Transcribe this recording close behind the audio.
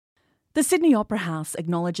The Sydney Opera House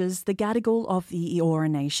acknowledges the Gadigal of the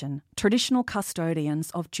Eora Nation, traditional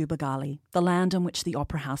custodians of Jubagali, the land on which the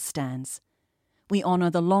Opera House stands. We honour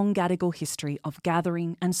the long Gadigal history of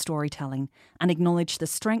gathering and storytelling and acknowledge the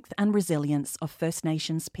strength and resilience of First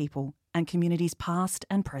Nations people and communities past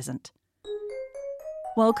and present.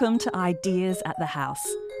 Welcome to Ideas at the House,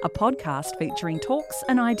 a podcast featuring talks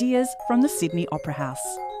and ideas from the Sydney Opera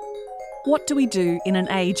House. What do we do in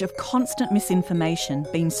an age of constant misinformation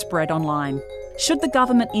being spread online? Should the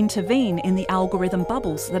government intervene in the algorithm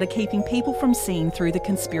bubbles that are keeping people from seeing through the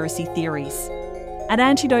conspiracy theories? At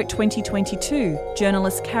Antidote 2022,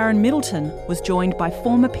 journalist Karen Middleton was joined by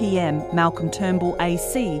former PM Malcolm Turnbull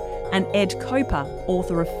AC and Ed Koper,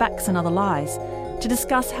 author of Facts and Other Lies, to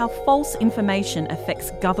discuss how false information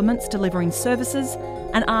affects governments delivering services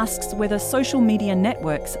and asks whether social media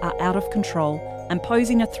networks are out of control and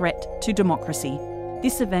posing a threat to democracy.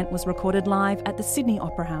 This event was recorded live at the Sydney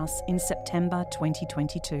Opera House in September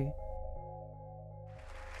 2022.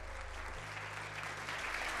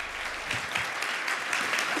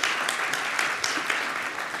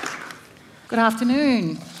 Good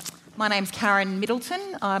afternoon. My name's Karen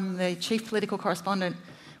Middleton. I'm the Chief Political Correspondent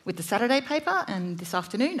with the Saturday paper, and this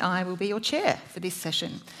afternoon I will be your chair for this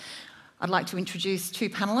session. I'd like to introduce two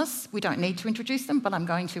panellists. We don't need to introduce them, but I'm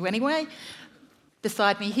going to anyway.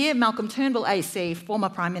 Beside me here, Malcolm Turnbull AC, former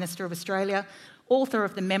Prime Minister of Australia, author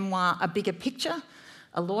of the memoir A Bigger Picture,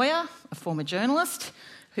 a lawyer, a former journalist,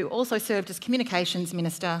 who also served as Communications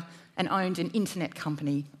Minister and owned an internet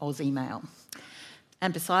company, AusEmail.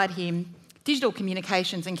 And beside him, Digital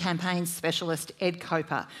Communications and Campaigns Specialist Ed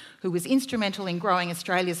Koper, who was instrumental in growing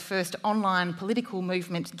Australia's first online political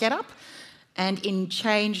movement, GetUp, and in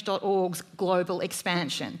Change.org's global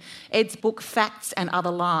expansion. Ed's book, Facts and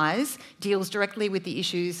Other Lies, deals directly with the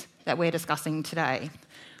issues that we're discussing today.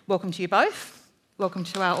 Welcome to you both. Welcome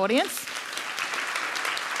to our audience.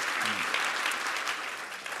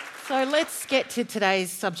 So let's get to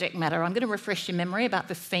today's subject matter. I'm going to refresh your memory about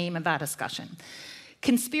the theme of our discussion.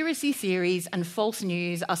 Conspiracy theories and false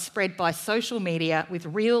news are spread by social media with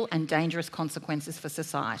real and dangerous consequences for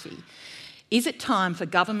society. Is it time for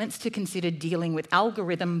governments to consider dealing with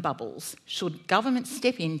algorithm bubbles? Should governments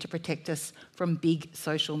step in to protect us from big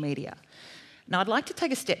social media? Now, I'd like to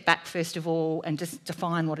take a step back, first of all, and just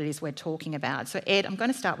define what it is we're talking about. So, Ed, I'm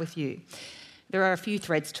going to start with you. There are a few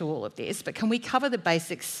threads to all of this, but can we cover the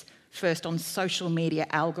basics first on social media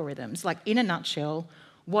algorithms? Like, in a nutshell,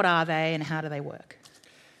 what are they and how do they work?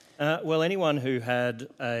 Well, anyone who had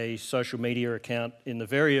a social media account in the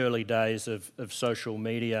very early days of social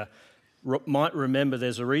media might remember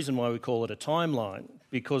there's a reason why we call it a timeline,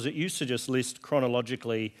 because it used to just list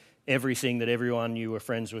chronologically everything that everyone you were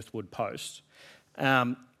friends with would post.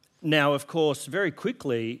 Now, of course, very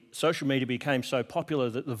quickly, social media became so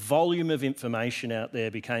popular that the volume of information out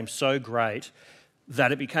there became so great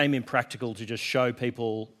that it became impractical to just show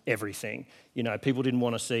people everything. You know, people didn't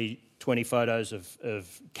want to see 20 photos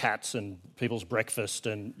of cats and people's breakfast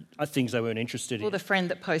and things they weren't interested in. Or the friend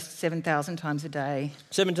that posts 7,000 times a day.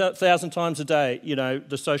 7,000 times a day. You know,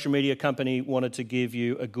 the social media company wanted to give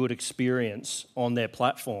you a good experience on their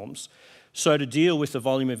platforms. So to deal with the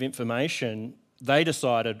volume of information, they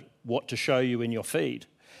decided what to show you in your feed.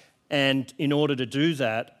 And in order to do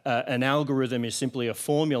that, an algorithm is simply a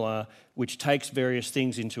formula which takes various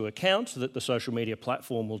things into account that the social media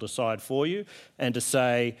platform will decide for you, and to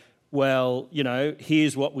say, well, you know,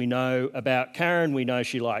 here's what we know about Karen. We know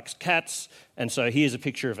she likes cats, and so here's a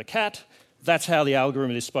picture of a cat. That's how the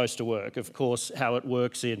algorithm is supposed to work. Of course, how it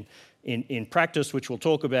works in practice, which we'll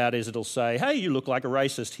talk about, is it'll say, hey, you look like a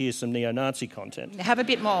racist, here's some neo-Nazi content. Have a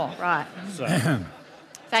bit more, right. So.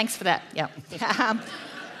 Thanks for that, yeah.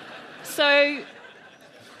 So,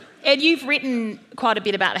 Ed, you've written quite a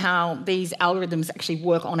bit about how these algorithms actually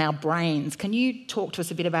work on our brains. Can you talk to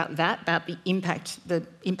us a bit about that, about the impact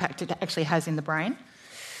it actually has in the brain?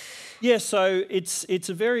 Yeah, so it's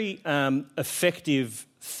a very effective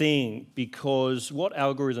thing, because what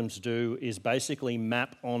algorithms do is basically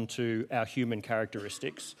map onto our human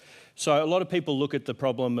characteristics. So a lot of people look at the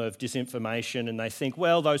problem of disinformation and they think,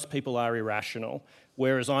 well, those people are irrational,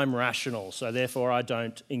 whereas I'm rational, so therefore I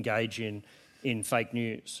don't engage in fake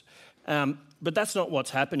news. But that's not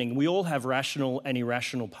what's happening. We all have rational and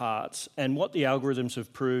irrational parts, and what the algorithms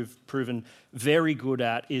have proven very good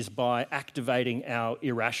at is by activating our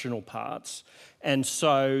irrational parts. And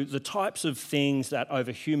so the types of things that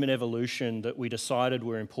over human evolution that we decided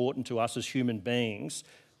were important to us as human beings,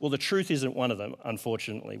 well, the truth isn't one of them,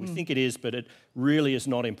 unfortunately. We think it is, but it really is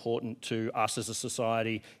not important to us as a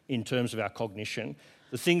society in terms of our cognition.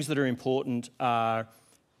 The things that are important are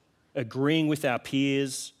agreeing with our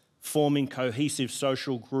peers, forming cohesive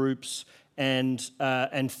social groups, and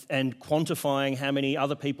quantifying how many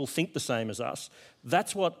other people think the same as us.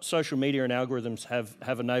 That's what social media and algorithms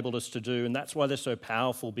have enabled us to do, and that's why they're so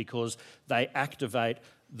powerful, because they activate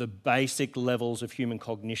the basic levels of human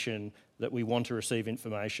cognition that we want to receive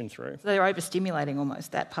information through. So they're overstimulating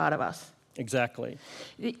almost that part of us. Exactly.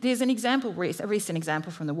 There's an example, a recent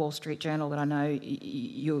example from the Wall Street Journal that I know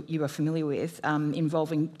you are familiar with,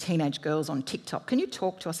 involving teenage girls on TikTok. Can you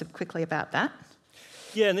talk to us quickly about that?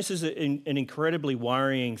 Yeah, and this is an incredibly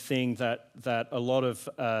worrying thing that a lot of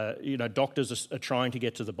doctors are trying to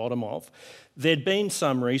get to the bottom of. There'd been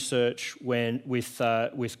some research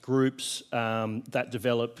with groups that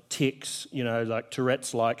develop tics, like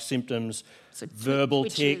Tourette's-like symptoms, so verbal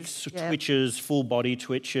tics, twitches, full body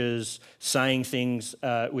twitches, saying things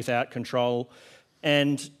without control,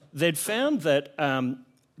 and they'd found that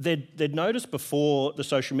they'd noticed before the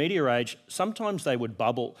social media age, sometimes they would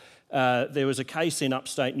bubble. There was a case in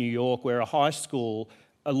upstate New York where a high school,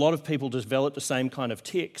 a lot of people developed the same kind of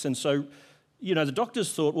tics. And so, the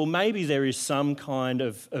doctors thought, well, maybe there is some kind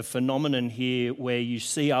of phenomenon here where you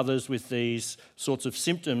see others with these sorts of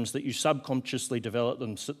symptoms that you subconsciously develop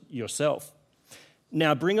them yourself.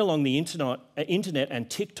 Now, bring along the internet and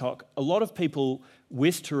TikTok. A lot of people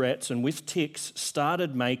with Tourette's and with tics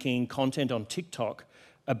started making content on TikTok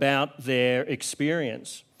about their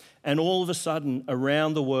experience. And all of a sudden,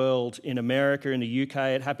 around the world, in America, in the UK,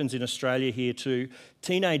 it happens in Australia here too,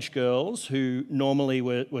 teenage girls who normally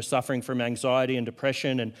were suffering from anxiety and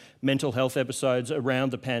depression and mental health episodes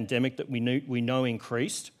around the pandemic that we know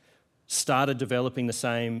increased, started developing the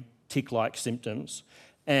same tic-like symptoms,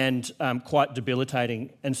 and quite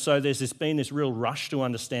debilitating. And so there's been this real rush to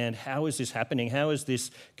understand, how is this happening? How is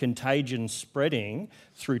this contagion spreading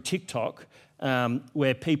through TikTok?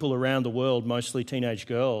 Where people around the world, mostly teenage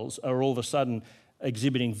girls, are all of a sudden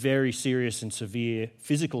exhibiting very serious and severe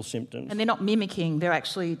physical symptoms. And they're not mimicking, they're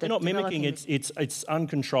not mimicking, it's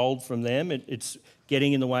uncontrolled from them, it's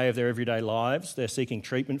getting in the way of their everyday lives, they're seeking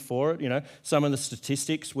treatment for it. Some of the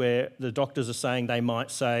statistics where the doctors are saying they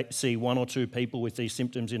might see 1 or 2 people with these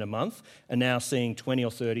symptoms in a month, are now seeing 20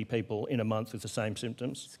 or 30 people in a month with the same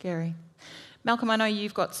symptoms. Scary. Malcolm, I know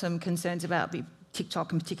you've got some concerns about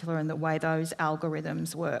TikTok in particular and the way those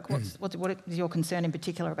algorithms work. What is your concern in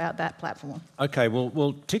particular about that platform? Okay,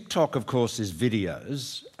 well, TikTok, of course, is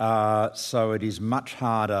videos, so it is much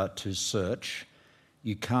harder to search.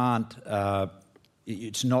 You can't.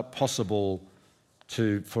 It's not possible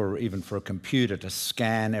for a computer to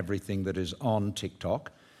scan everything that is on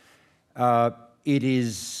TikTok. It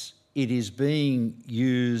is being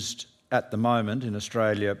used at the moment in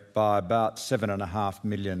Australia by about 7.5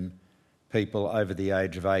 million people over the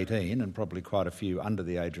age of 18, and probably quite a few under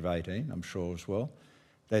the age of 18, I'm sure as well.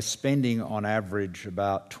 They're spending on average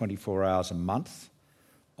about 24 hours a month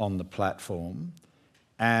on the platform,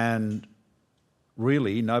 and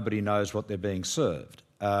really nobody knows what they're being served.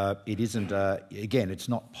 It isn't, again, it's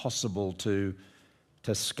not possible to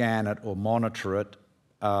scan it or monitor it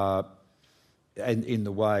in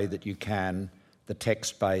the way that you can the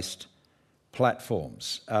text-based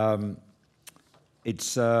platforms.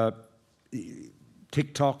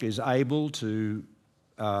 TikTok is able to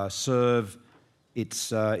serve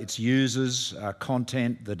its users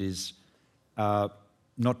content that is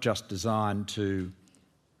not just designed to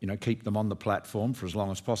keep them on the platform for as long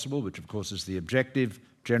as possible, which of course is the objective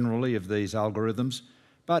generally of these algorithms,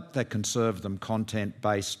 but they can serve them content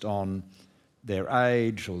based on their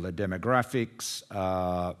age or their demographics,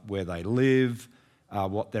 where they live,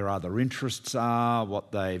 what their other interests are,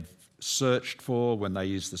 what they've searched for when they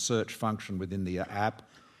use the search function within the app.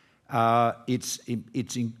 It's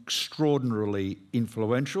extraordinarily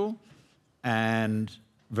influential and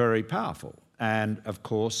very powerful. And of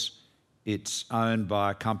course, it's owned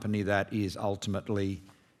by a company that is ultimately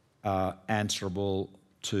answerable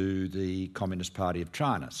to the Communist Party of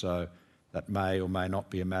China. So that may or may not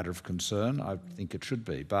be a matter of concern. I think it should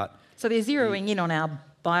be. So they're zeroing in on our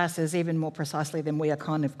biases even more precisely than we are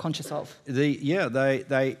kind of conscious of.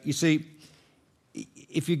 You see,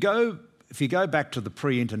 if you go back to the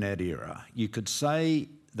pre-internet era, you could say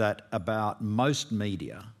that about most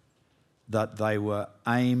media that they were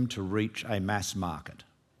aimed to reach a mass market.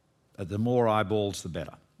 The more eyeballs, the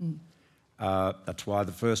better. That's why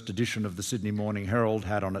the first edition of the Sydney Morning Herald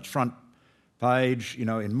had on its front page,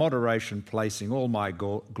 in moderation placing all my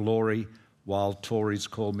glory, while Tories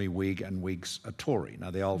call me Whig and Whigs a Tory. Now,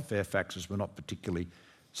 the old Fairfaxes were not particularly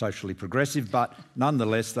socially progressive, but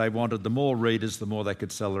nonetheless, they wanted the more readers, the more they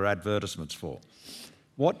could sell their advertisements for.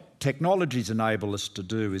 What technologies enable us to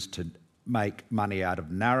do is to make money out of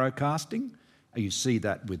narrowcasting You see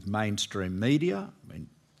that with mainstream media. I mean,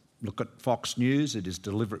 look at Fox News. It is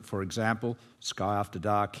deliberate, for example, Sky After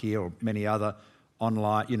Dark here or many other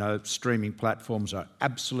online, streaming platforms are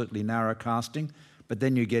absolutely narrowcasting. But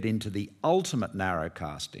then you get into the ultimate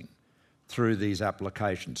narrowcasting through these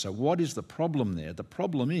applications. So what is the problem there? The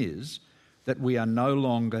problem is that we are no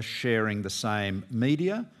longer sharing the same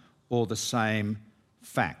media or the same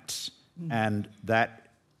facts. And that,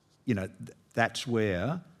 that's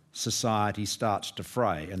where society starts to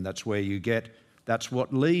fray, and that's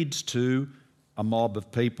what leads to a mob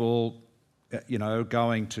of people,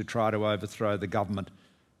 going to try to overthrow the government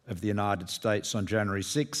of the United States on January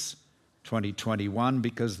 6, 2021,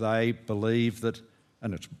 because they believe that,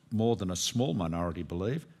 and it's more than a small minority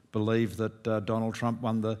believe that Donald Trump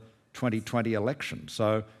won the 2020 election.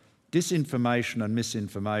 So disinformation and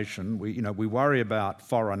misinformation, we worry about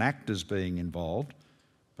foreign actors being involved,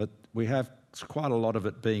 but we have quite a lot of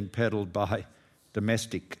it being peddled by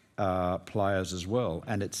domestic players as well.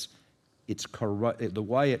 And the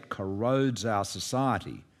way it corrodes our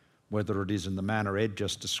society, whether it is in the manner Ed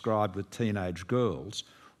just described with teenage girls,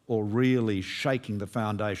 or really shaking the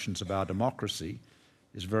foundations of our democracy,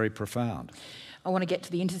 is very profound. I want to get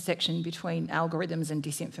to the intersection between algorithms and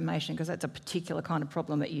disinformation, because that's a particular kind of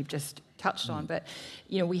problem that you've just touched on. But,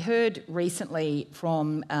 we heard recently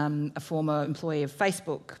from a former employee of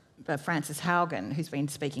Facebook, Frances Haugen, who's been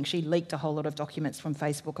speaking. She leaked a whole lot of documents from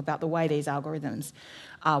Facebook about the way these algorithms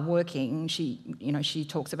are working. She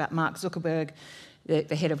talks about Mark Zuckerberg,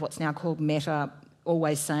 the head of what's now called Meta,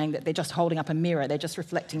 always saying that they're just holding up a mirror. They're just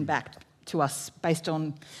reflecting back to us based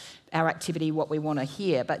on our activity, what we want to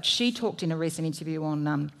hear. But she talked in a recent interview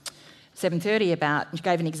on 7:30 she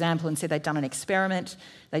gave an example and said they'd done an experiment.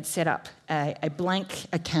 They'd set up a blank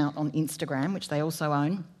account on Instagram, which they also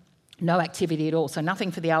own, no activity at all, so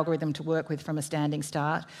nothing for the algorithm to work with from a standing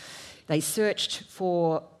start. They searched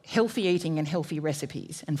for healthy eating and healthy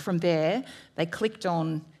recipes, and from there they clicked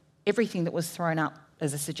on everything that was thrown up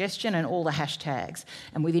as a suggestion and all the hashtags.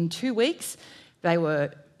 And within 2 weeks, they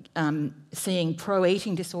were seeing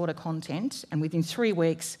pro-eating disorder content, and within 3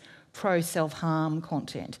 weeks, pro-self-harm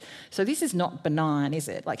content. So this is not benign, is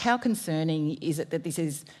it? Like, how concerning is it that this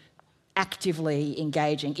is actively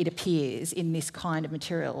engaging, it appears, in this kind of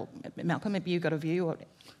material? Malcolm, have you got a view?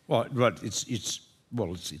 Well, right,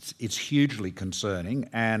 it's hugely concerning,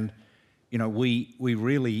 and we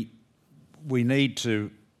need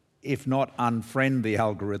to, if not unfriend the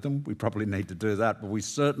algorithm, we probably need to do that, but we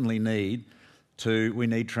certainly need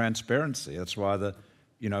transparency. That's why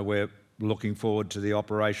we're looking forward to the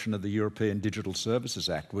operation of the European Digital Services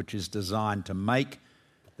Act, which is designed to make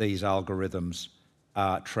these algorithms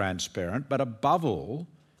transparent. But above all,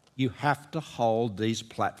 you have to hold these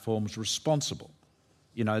platforms responsible.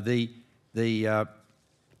 I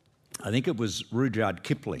think it was Rudyard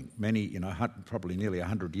Kipling, probably nearly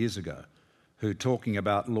 100 years ago, who, talking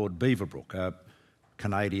about Lord Beaverbrook, a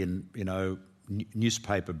Canadian,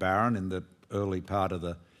 newspaper baron in the early part of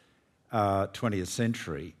the 20th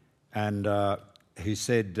century, and he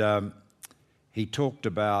said, he talked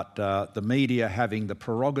about the media having the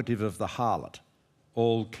prerogative of the harlot,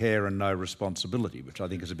 all care and no responsibility, which I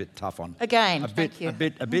think is a bit tough on. Again, thank you.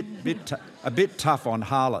 A bit tough on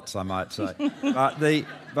harlots, I might say. But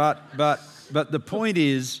the point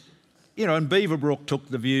is, and Beaverbrook took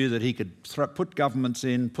the view that he could put governments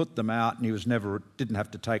in, put them out, and he didn't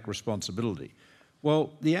have to take responsibility.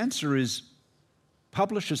 Well, the answer is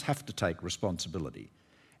publishers have to take responsibility,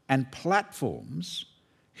 and platforms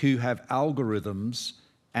who have algorithms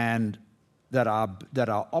and that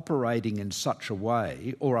are operating in such a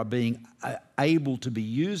way, or are being able to be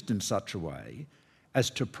used in such a way as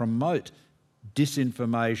to promote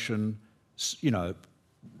disinformation,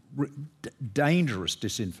 dangerous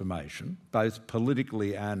disinformation, both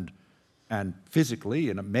politically and physically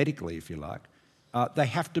and medically, if you like, they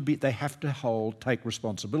have to take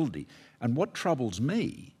responsibility. And what troubles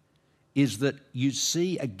me is that you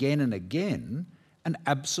see again and again an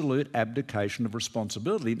absolute abdication of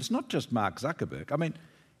responsibility. It's not just Mark Zuckerberg. I mean,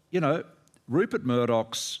 Rupert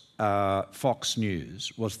Murdoch's Fox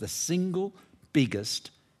News was the single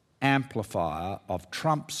biggest amplifier of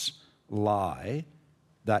Trump's lie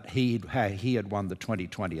that he had won the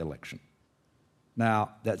 2020 election.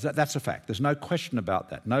 Now, that's a fact. There's no question about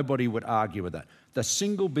that. Nobody would argue with that. The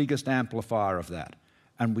single biggest amplifier of that.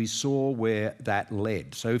 And we saw where that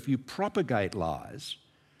led. So if you propagate lies,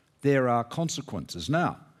 there are consequences.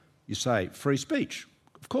 Now, you say free speech.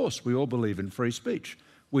 Of course, we all believe in free speech.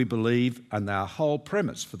 We believe, and our whole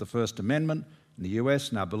premise for the First Amendment in the US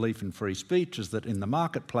and our belief in free speech is that in the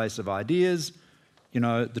marketplace of ideas,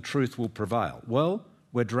 the truth will prevail. Well,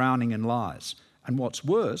 we're drowning in lies. And what's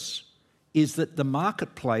worse is that the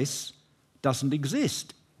marketplace doesn't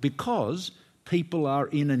exist because people are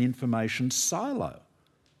in an information silo.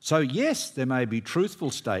 So yes, there may be truthful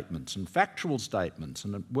statements and factual statements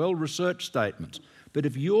and well-researched statements, but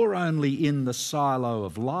if you're only in the silo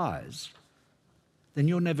of lies, then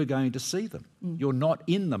you're never going to see them. You're not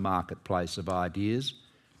in the marketplace of ideas,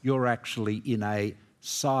 you're actually in a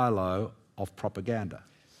silo of propaganda.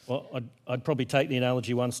 Well, I'd probably take the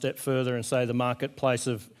analogy one step further and say the marketplace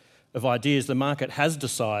of ideas, the market has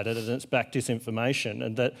decided, and it's back disinformation,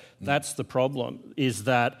 and that's the problem, is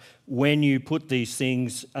that when you put these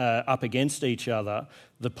things up against each other,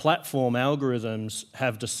 the platform algorithms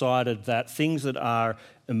have decided that things that are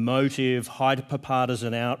emotive,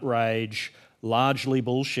 hyper-partisan outrage, largely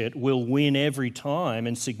bullshit, will win every time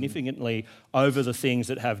and significantly over the things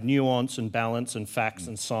that have nuance and balance and facts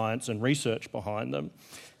and science and research behind them.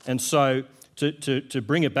 And so to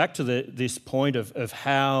bring it back to this point of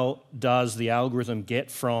how does the algorithm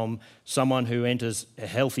get from someone who enters a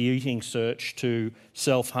healthy eating search to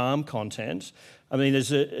self-harm content, I mean,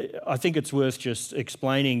 I think it's worth just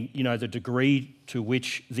explaining, the degree to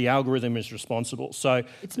which the algorithm is responsible. So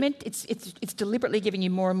it's deliberately giving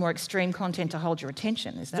you more and more extreme content to hold your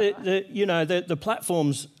attention. Is that right? The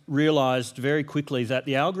platforms realised very quickly that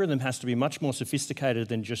the algorithm has to be much more sophisticated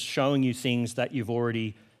than just showing you things that you've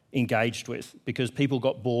already engaged with, because people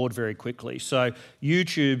got bored very quickly. So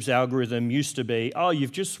YouTube's algorithm used to be,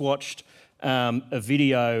 you've just watched a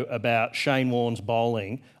video about Shane Warne's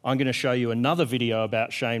bowling. I'm going to show you another video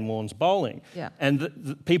about Shane Warne's bowling. Yeah. And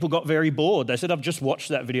the people got very bored. They said, I've just watched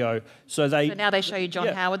that video. So now they show you John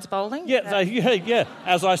Howard's bowling? Yeah,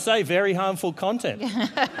 As I say, very harmful content.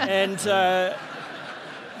 And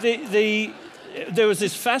there was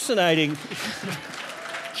this fascinating...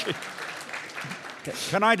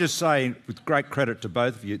 Can I just say, with great credit to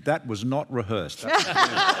both of you, that was not rehearsed.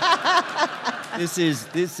 This is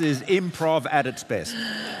improv at its best.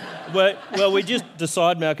 Well, we just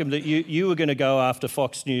decided, Malcolm, that you were going to go after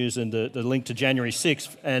Fox News and the link to January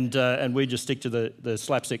 6th, and we just stick to the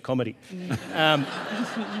slapstick comedy.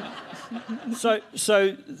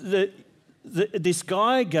 This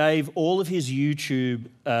guy gave all of his YouTube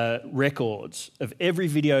records of every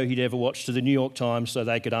video he'd ever watched to the New York Times so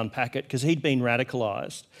they could unpack it, because he'd been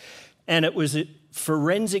radicalised. And it was a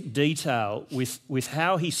forensic detail with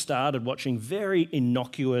how he started watching very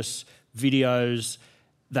innocuous videos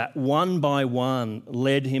that one by one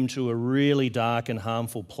led him to a really dark and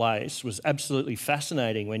harmful place. It was absolutely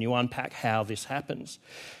fascinating when you unpack how this happens.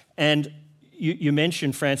 And you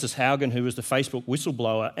mentioned Frances Haugen, who was the Facebook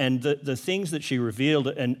whistleblower, and the things that she revealed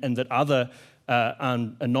and that other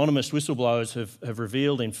anonymous whistleblowers have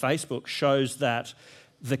revealed in Facebook shows that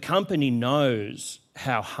the company knows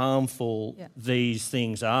how harmful these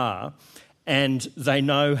things are, and they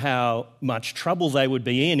know how much trouble they would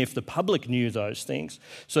be in if the public knew those things.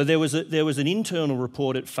 So there was an internal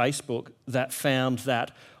report at Facebook that found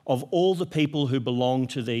that of all the people who belong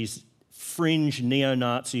to these fringe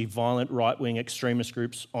neo-Nazi violent right-wing extremist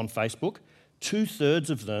groups on Facebook, 2/3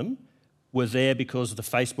 of them were there because the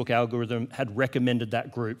Facebook algorithm had recommended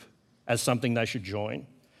that group as something they should join.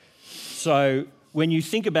 So when you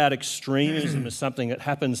think about extremism as something that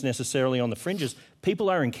happens necessarily on the fringes, people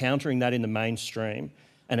are encountering that in the mainstream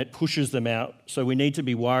and it pushes them out. So we need to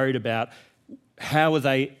be worried about how are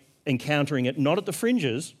they encountering it, not at the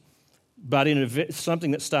fringes, but in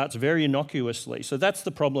something that starts very innocuously. So that's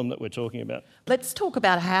the problem that we're talking about. Let's talk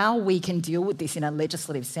about how we can deal with this in a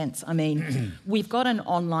legislative sense. I mean, we've got an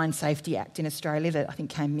Online Safety Act in Australia that I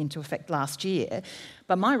think came into effect last year,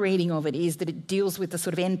 but my reading of it is that it deals with the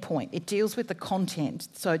sort of endpoint. It deals with the content.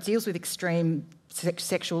 So it deals with extreme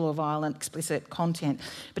sexual or violent explicit content,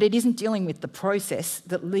 but it isn't dealing with the process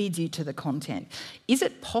that leads you to the content. Is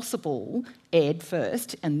it possible, Ed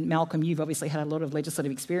first, and Malcolm, you've obviously had a lot of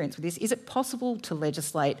legislative experience with this, is it possible to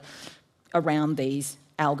legislate around these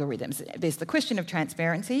algorithms? There's the question of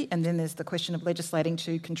transparency, and then there's the question of legislating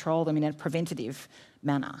to control them in a preventative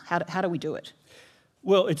manner. How do we do it?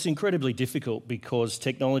 Well, it's incredibly difficult because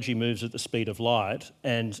technology moves at the speed of light,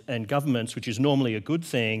 and governments, which is normally a good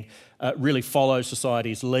thing, really follow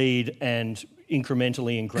society's lead and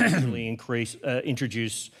incrementally and gradually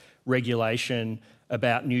introduce regulation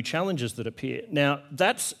about new challenges that appear. Now,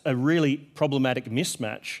 that's a really problematic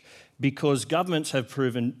mismatch because governments have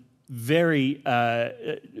proven to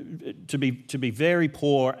be very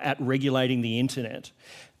poor at regulating the internet.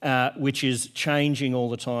 Which is changing all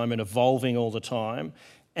the time and evolving all the time.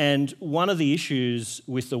 And one of the issues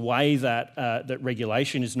with the way that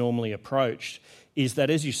regulation is normally approached is that,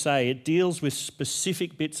 as you say, it deals with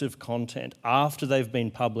specific bits of content after they've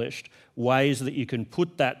been published, ways that you can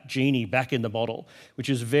put that genie back in the bottle, which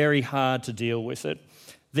is very hard to deal with it.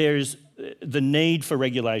 There's the need for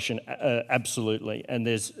regulation, absolutely, and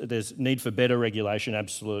there's need for better regulation,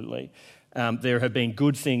 absolutely. There have been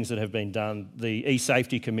good things that have been done. The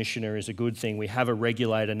eSafety Commissioner is a good thing. We have a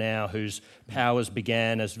regulator now whose powers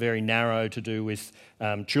began as very narrow to do with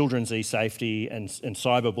children's eSafety and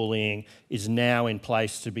cyberbullying, is now in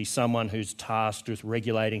place to be someone who's tasked with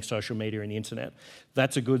regulating social media and the internet.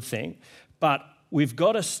 That's a good thing. But we've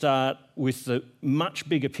got to start with the much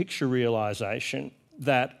bigger picture realisation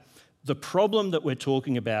that the problem that we're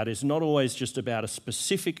talking about is not always just about a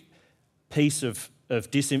specific piece of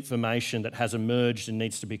disinformation that has emerged and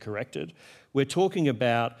needs to be corrected. We're talking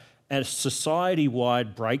about a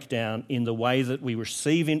society-wide breakdown in the way that we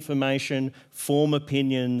receive information, form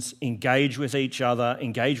opinions, engage with each other,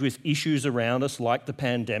 engage with issues around us like the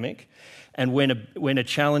pandemic. And when a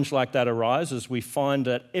challenge like that arises, we find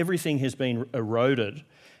that everything has been eroded,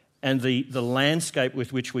 and the landscape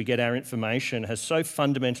with which we get our information has so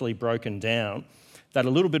fundamentally broken down that a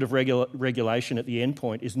little bit of regulation at the end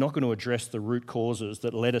point is not going to address the root causes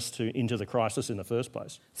that led us into the crisis in the first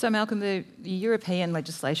place. So, Malcolm, the European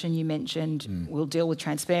legislation you mentioned will deal with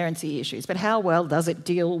transparency issues, but how well does it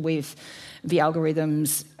deal with the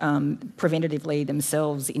algorithms preventatively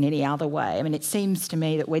themselves in any other way? I mean, it seems to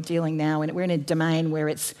me that we're dealing now, and we're in a domain where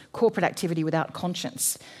it's corporate activity without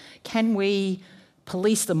conscience. Can we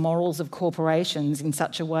police the morals of corporations in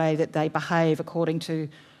such a way that they behave according to,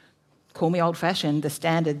 call me old-fashioned, the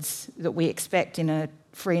standards that we expect in a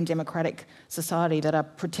free and democratic society that are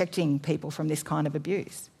protecting people from this kind of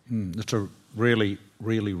abuse? That's a really,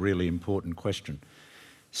 really, really important question.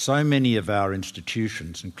 So many of our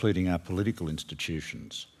institutions, including our political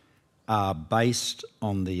institutions, are based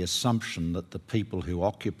on the assumption that the people who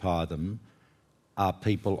occupy them are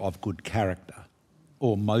people of good character,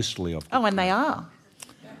 or mostly of good character. And they are.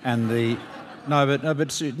 And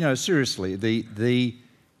seriously, this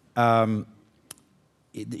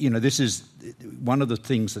is one of the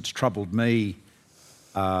things that's troubled me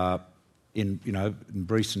in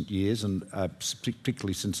recent years, and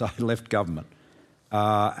particularly since I left government,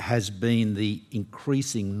 has been the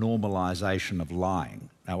increasing normalisation of lying.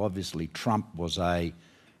 Now, obviously, Trump was a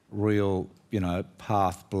real,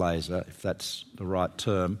 path blazer, if that's the right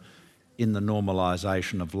term, in the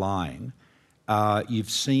normalisation of lying. You've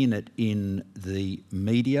seen it in the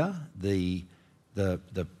media.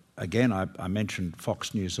 Again, I mentioned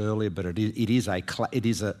Fox News earlier, but it is a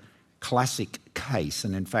classic case,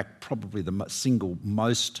 and in fact, probably the single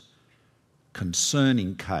most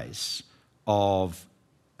concerning case of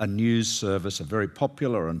a news service, a very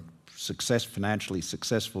popular and financially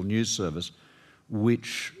successful news service,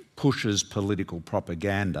 which pushes political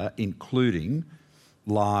propaganda, including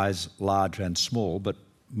lies large and small, but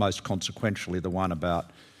most consequentially the one about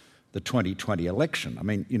the 2020 election. I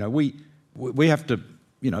mean, we have to,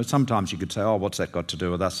 sometimes you could say, oh, what's that got to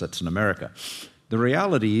do with us? That's in America. The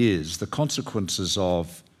reality is the consequences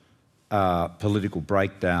of political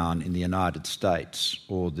breakdown in the United States,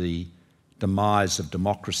 or the demise of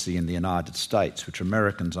democracy in the United States, which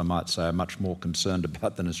Americans, I might say, are much more concerned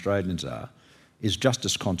about than Australians are, is just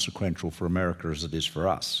as consequential for America as it is for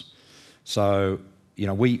us. So,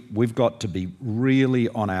 we've got to be really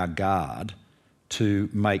on our guard to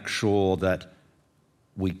make sure that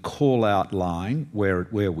we call out lying where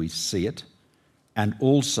we see it, and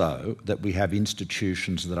also that we have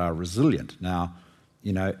institutions that are resilient. Now,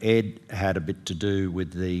 Ed had a bit to do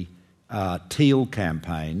with the Teal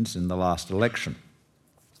campaigns in the last election.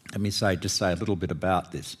 Let me just say a little bit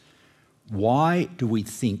about this. Why do we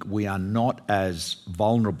think we are not as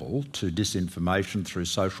vulnerable to disinformation through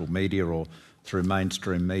social media or through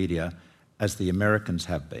mainstream media as the Americans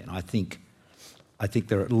have been? I think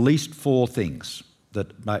there are at least four things that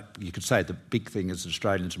you could say the big thing is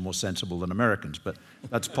Australians are more sensible than Americans, but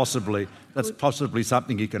that's possibly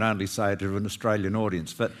something you can only say to an Australian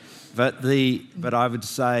audience. But I would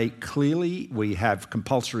say clearly we have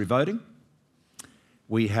compulsory voting.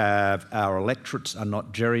 We have our electorates are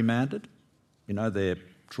not gerrymandered. They're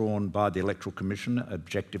drawn by the Electoral Commission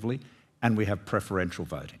objectively, and we have preferential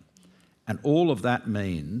voting. And all of that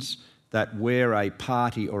means that where a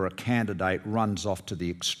party or a candidate runs off to the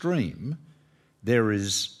extreme,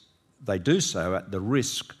 they do so at the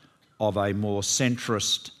risk of a more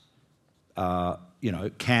centrist,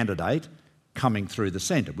 candidate coming through the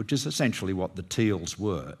centre, which is essentially what the Teals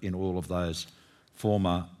were in all of those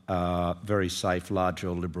former very safe, large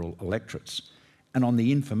L Liberal electorates. And on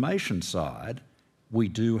the information side, we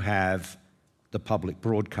do have the public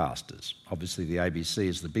broadcasters. Obviously, the ABC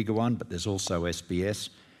is the bigger one, but there's also SBS.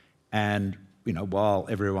 And, while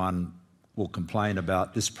everyone will complain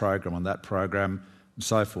about this program and that program and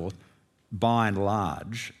so forth, by and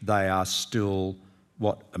large, they are still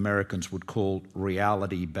what Americans would call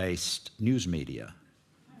reality-based news media.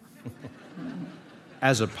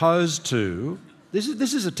 As opposed to, this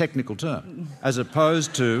is a technical term, as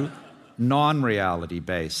opposed to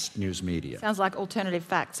non-reality-based news media. Sounds like alternative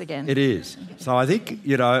facts again. It is. So I think,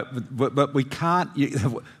 but we can't,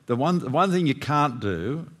 the one thing you can't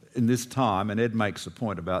do in this time, and Ed makes a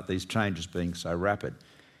point about these changes being so rapid,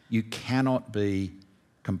 you cannot be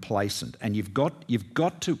complacent, and we've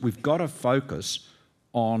got to focus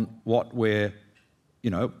on what's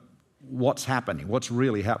happening, what's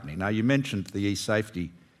really happening. Now, you mentioned the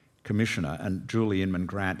e-safety commissioner, and Julie Inman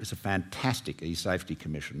Grant is a fantastic e-safety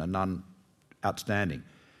commissioner, none outstanding.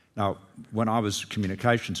 Now, when I was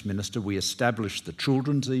communications minister, we established the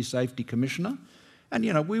Children's e-safety commissioner,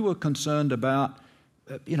 and we were concerned about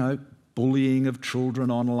bullying of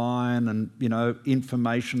children online and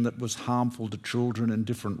information that was harmful to children in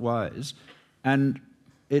different ways, and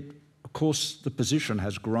of course, the position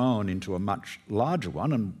has grown into a much larger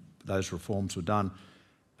one, and those reforms were done,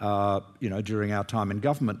 during our time in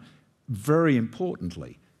government. Very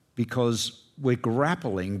importantly, because we're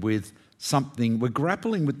grappling with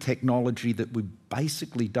technology that we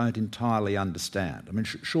basically don't entirely understand. I mean,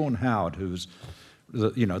 Sean Howard, who was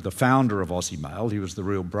the founder of Aussie Mail, he was the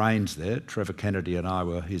real brains there. Trevor Kennedy and I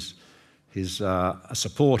were his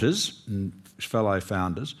supporters and fellow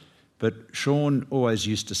founders. But Sean always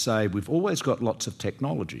used to say, we've always got lots of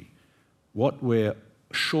technology. What we're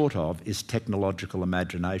short of is technological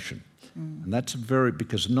imagination. And that's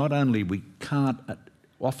because not only we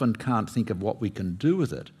often can't think of what we can do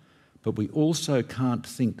with it, but we also can't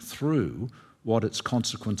think through what its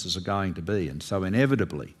consequences are going to be. And so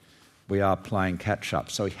inevitably, we are playing catch-up.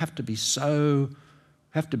 So we have to be so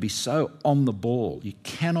on the ball. You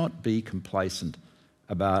cannot be complacent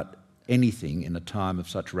about anything in a time of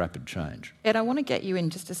such rapid change. Ed, I want to get you in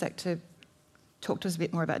just a sec to talk to us a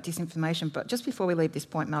bit more about disinformation, but just before we leave this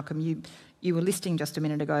point, Malcolm, you were listing just a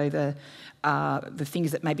minute ago the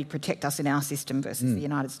things that maybe protect us in our system versus the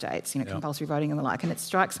United States, compulsory voting and the like, and it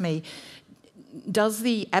strikes me, does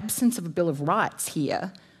the absence of a Bill of Rights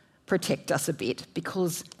here protect us a bit?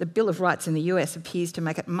 Because the Bill of Rights in the US appears to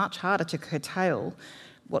make it much harder to curtail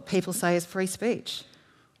what people say is free speech.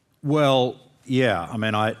 Well, yeah, I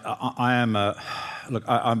mean,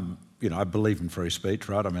 I believe in free speech,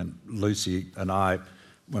 right? I mean, Lucy and I,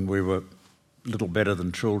 when we were little better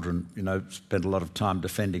than children, spent a lot of time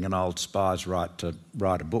defending an old spy's right to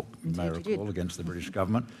write a book, you may recall, against the British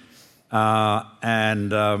government. But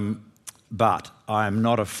I am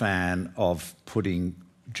not a fan of putting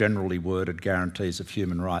generally worded guarantees of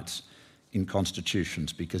human rights in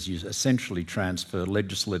constitutions, because you essentially transfer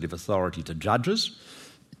legislative authority to judges,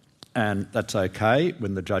 and that's okay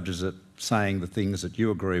when the judges are saying the things that you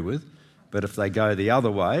agree with. But if they go the other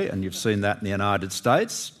way, and you've seen that in the United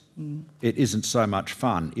States, it isn't so much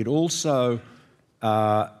fun. It also,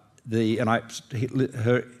 listening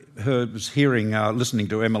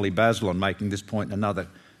to Emily Bazelon making this point in another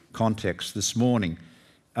context this morning.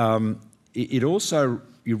 It also,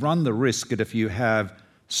 you run the risk that if you have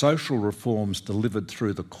social reforms delivered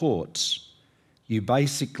through the courts, you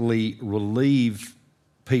basically relieve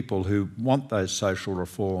people who want those social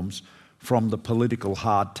reforms from the political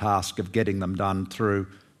hard task of getting them done through,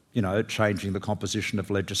 changing the composition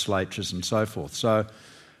of legislatures and so forth. So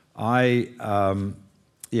I'm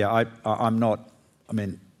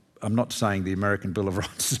not saying the American Bill of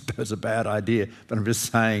Rights is a bad idea, but I'm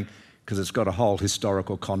just saying, because it's got a whole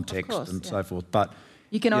historical context so forth. But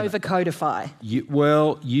you can over-codify.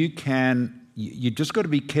 You can. You just got to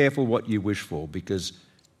be careful what you wish for, because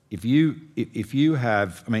if you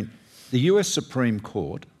have, the US Supreme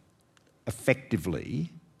Court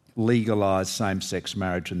effectively legalised same-sex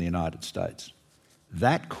marriage in the United States.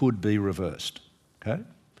 That could be reversed, okay?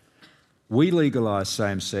 We legalised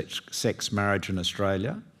same-sex marriage in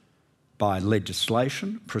Australia by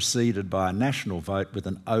legislation preceded by a national vote with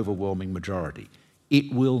an overwhelming majority.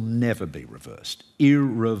 It will never be reversed.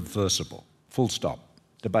 Irreversible. Full stop.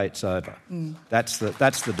 Debate's over. That's the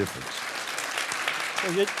difference.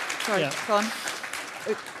 Sorry, go on.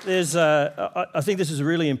 I think this is a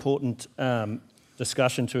really important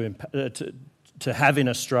discussion to have in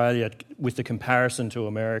Australia with the comparison to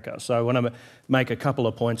America. So I want to make a couple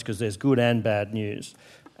of points, because there's good and bad news.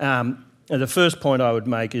 The first point I would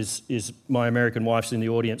make is my American wife's in the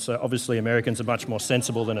audience, so obviously Americans are much more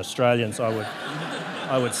sensible than Australians,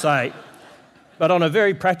 I would say. But on a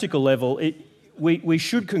very practical level, we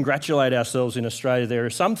should congratulate ourselves in Australia. There are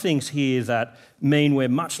some things here that mean we're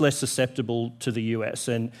much less susceptible to the US,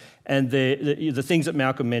 and the things that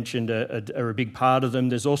Malcolm mentioned are a big part of them.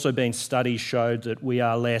 There's also been studies showed that we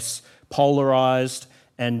are less polarised,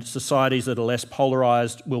 and societies that are less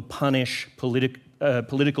polarised will punish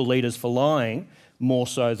political leaders for lying more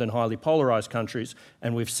so than highly polarised countries,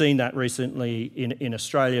 and we've seen that recently in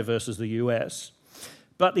Australia versus the US.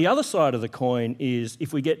 But the other side of the coin is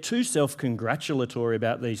if we get too self-congratulatory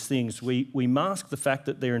about these things, we mask the fact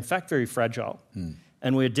that they're in fact very fragile,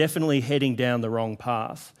 and we're definitely heading down the wrong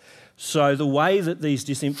path. So the way that these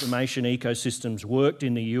disinformation ecosystems worked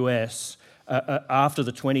in the US after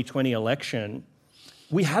the 2020 election,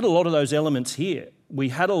 we had a lot of those elements here. We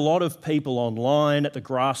had a lot of people online at the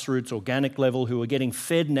grassroots organic level who were getting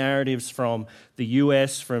fed narratives from the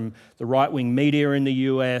US, from the right-wing media in the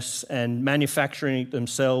US, and manufacturing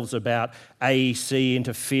themselves about AEC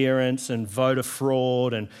interference and voter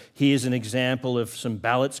fraud, and here's an example of some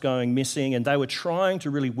ballots going missing, and they were trying to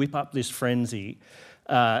really whip up this frenzy.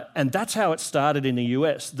 And that's how it started in the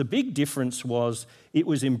US. The big difference was it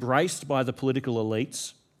was embraced by the political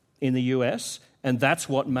elites in the US, and that's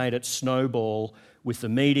what made it snowball with the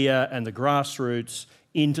media and the grassroots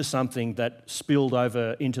into something that spilled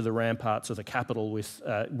over into the ramparts of the capital with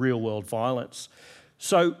real-world violence.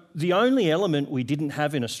 So the only element we didn't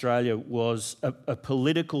have in Australia was a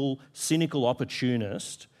political, cynical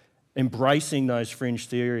opportunist embracing those fringe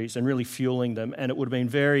theories and really fueling them, and it would have been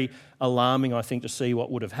very alarming, I think, to see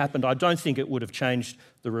what would have happened. I don't think it would have changed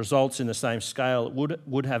the results in the same scale it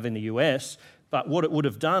would have in the US, but what it would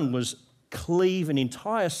have done was cleave an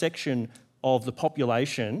entire section of the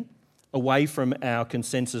population away from our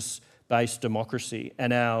consensus-based democracy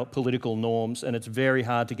and our political norms, and it's very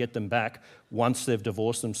hard to get them back once they've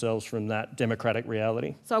divorced themselves from that democratic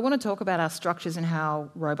reality. So I want to talk about our structures and how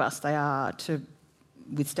robust they are to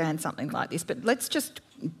withstand something like this, but let's just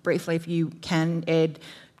briefly, if you can, Ed,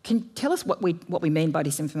 can tell us what we mean by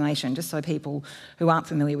disinformation, just so people who aren't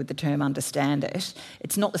familiar with the term understand it.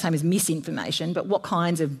 It's not the same as misinformation, but what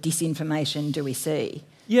kinds of disinformation do we see?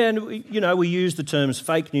 Yeah, and we use the terms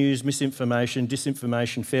fake news, misinformation,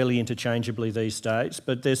 disinformation fairly interchangeably these days,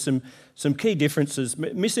 but there's some key differences.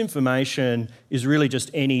 Misinformation is really just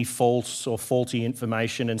any false or faulty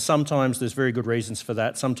information, and sometimes there's very good reasons for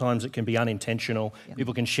that. Sometimes it can be unintentional. Yep.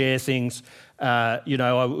 People can share things.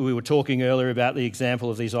 We were talking earlier about the example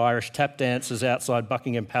of these Irish tap dancers outside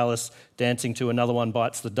Buckingham Palace dancing to Another One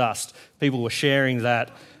Bites the Dust. People were sharing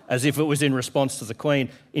that as if it was in response to the Queen.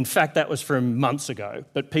 In fact, that was from months ago,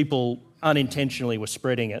 but people unintentionally were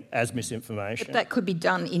spreading it as misinformation. But that could be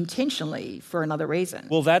done intentionally for another reason.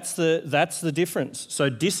 Well, that's the difference. So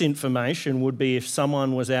disinformation would be if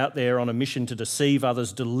someone was out there on a mission to deceive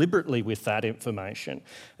others deliberately with that information.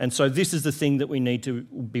 And so this is the thing that we need to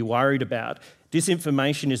be worried about.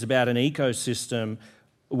 Disinformation is about an ecosystem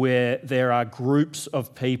where there are groups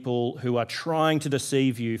of people who are trying to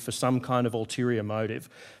deceive you for some kind of ulterior motive.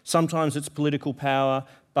 Sometimes it's political power,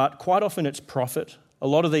 but quite often it's profit. A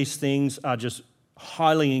lot of these things are just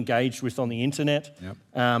highly engaged with on the internet. Yep.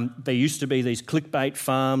 There used to be these clickbait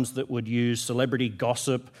farms that would use celebrity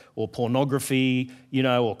gossip or pornography,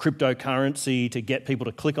 or cryptocurrency to get people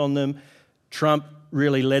to click on them. Trump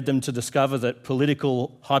really led them to discover that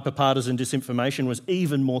political hyperpartisan disinformation was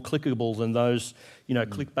even more clickable than those,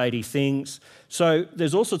 clickbaity things. So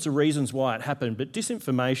there's all sorts of reasons why it happened, but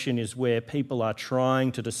disinformation is where people are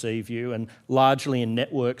trying to deceive you, and largely in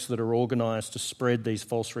networks that are organised to spread these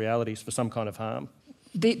false realities for some kind of harm.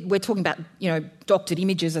 We're talking about, doctored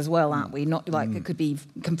images as well, aren't we? Not like it could be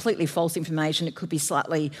completely false information. It could be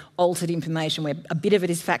slightly altered information where a bit of it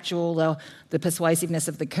is factual, the persuasiveness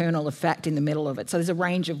of the kernel of fact in the middle of it. So there's a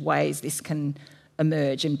range of ways this can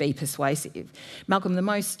emerge and be persuasive. Malcolm,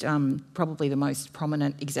 probably the most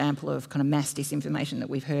prominent example of kind of mass disinformation that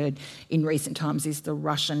we've heard in recent times is the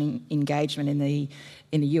Russian engagement in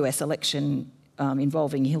the US election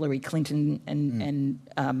involving Hillary Clinton and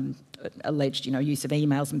alleged, use of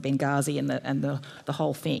emails in Benghazi and the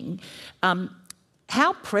whole thing.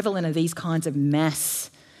 How prevalent are these kinds of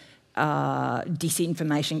mass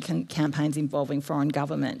disinformation campaigns involving foreign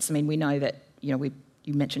governments? I mean, we know that,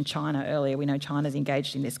 you mentioned China earlier. We know China's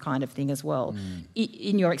engaged in this kind of thing as well.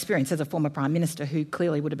 In your experience as a former Prime Minister who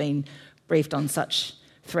clearly would have been briefed on such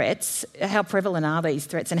threats, how prevalent are these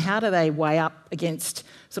threats and how do they weigh up against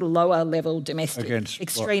sort of lower level domestic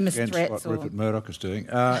extremist threats? Against what Rupert Murdoch is doing.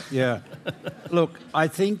 Look, I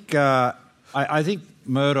think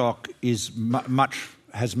Murdoch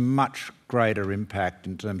has much greater impact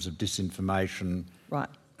in terms of disinformation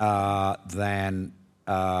than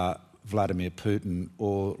Vladimir Putin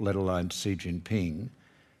or let alone Xi Jinping.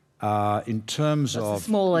 In terms That's of a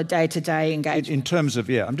smaller day-to-day engagement. In terms of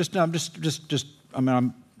it's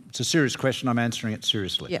a serious question. I'm answering it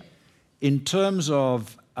seriously. Yeah. In terms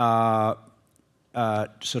of sort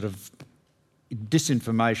of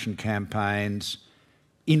disinformation campaigns,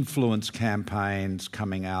 influence campaigns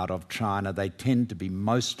coming out of China, they tend to be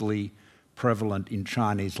mostly prevalent in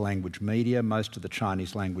Chinese language media. Most of the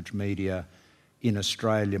Chinese language media in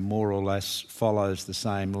Australia more or less follows the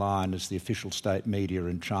same line as the official state media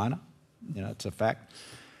in China. It's a fact.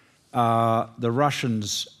 The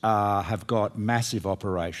Russians have got massive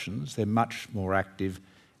operations. They're much more active,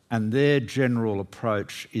 and their general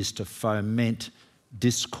approach is to foment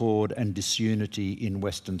discord and disunity in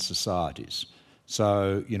Western societies.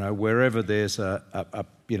 So, wherever there's a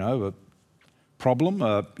problem,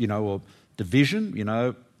 or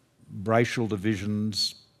division, racial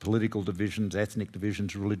divisions, political divisions, ethnic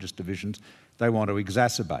divisions, religious divisions, they want to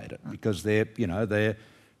exacerbate it because they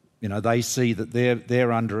see that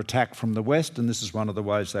they're under attack from the West, and this is one of the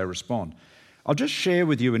ways they respond. I'll just share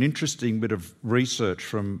with you an interesting bit of research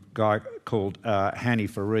from a guy called Hani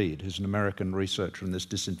Farid, who's an American researcher in this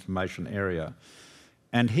disinformation area.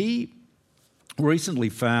 And he recently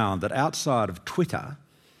found that outside of Twitter,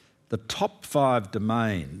 the top 5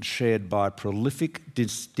 domains shared by prolific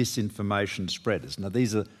disinformation spreaders. Now,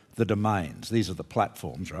 these are the domains. These are the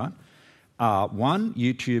platforms, right? 1,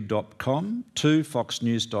 youtube.com, 2,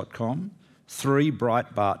 foxnews.com, 3,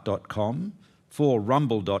 breitbart.com, 4,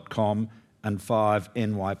 rumble.com, and 5,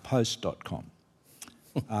 nypost.com.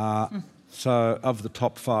 So of the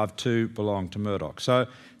top 5, 2 belong to Murdoch. So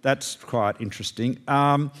that's quite interesting.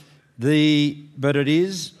 But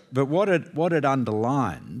what it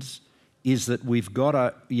underlines is that we've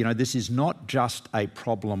got this is not just a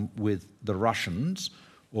problem with the Russians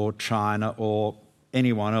or China or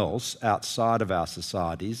anyone else outside of our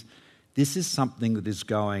societies. This is something that is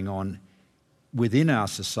going on within our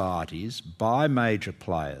societies by major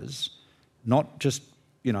players, not just,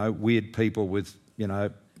 weird people with,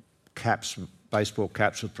 caps, baseball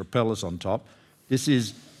caps with propellers on top. This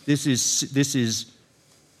is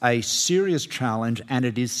a serious challenge, and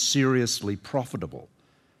it is seriously profitable.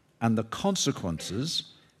 And the consequences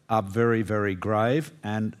are very, very grave.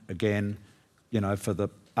 And again, for the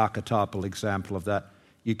archetypal example of that,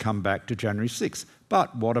 you come back to January 6th.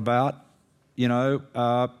 But what about,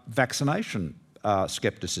 vaccination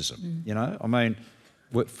scepticism?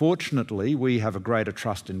 Fortunately, we have a greater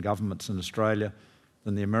trust in governments in Australia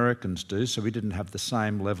than the Americans do, so we didn't have the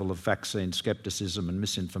same level of vaccine scepticism and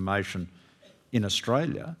misinformation in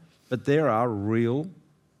Australia, but there are real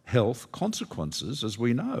health consequences, as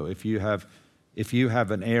we know. If you have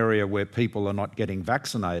an area where people are not getting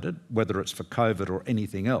vaccinated, whether it's for COVID or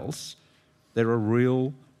anything else, there are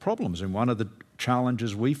real problems. And one of the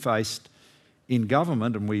challenges we faced in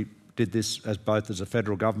government, and we did this both as a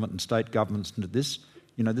federal government and state governments did this,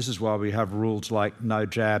 this is why we have rules like no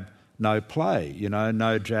jab, no play,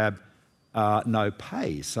 no jab, no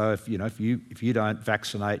pay. So if you don't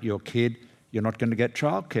vaccinate your kid, you're not going to get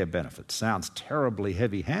childcare benefits. Sounds terribly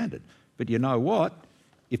heavy-handed. But you know what?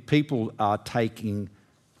 If people are taking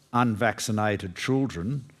unvaccinated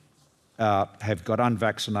children, have got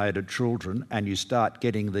unvaccinated children, and you start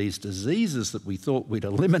getting these diseases that we thought we'd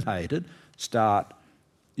eliminated, like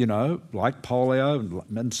polio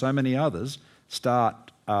and so many others, start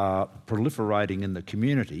proliferating in the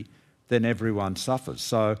community, then everyone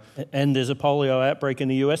suffers. And there's a polio outbreak in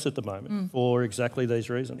the US at the moment for exactly these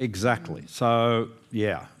reasons. Exactly. So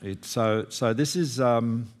yeah, so this is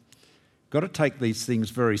got to take these things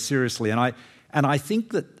very seriously, and I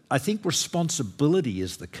think responsibility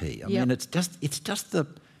is the key. I mean, it's just the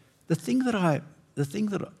thing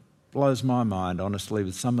that blows my mind, honestly,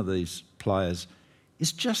 with some of these players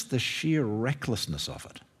is just the sheer recklessness of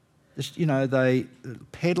it. They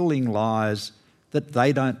peddling lies that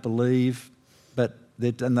they don't believe,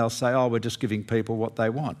 and they'll say, we're just giving people what they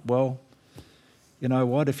want. Well, you know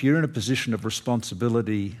what? If you're in a position of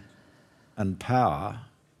responsibility and power,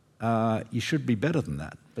 you should be better than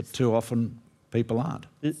that. But too often, people aren't.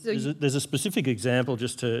 There's a specific example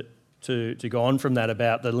just to go on from that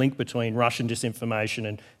about the link between Russian disinformation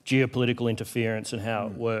and geopolitical interference and how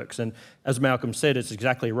it works. And as Malcolm said, it's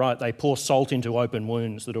exactly right. They pour salt into open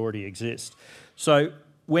wounds that already exist. So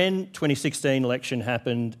when 2016 election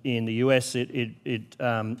happened in the US, it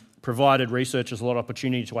provided researchers a lot of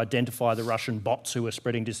opportunity to identify the Russian bots who were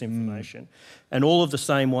spreading disinformation. And all of the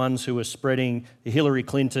same ones who were spreading the Hillary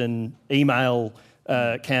Clinton email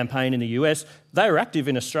campaign in the US, they were active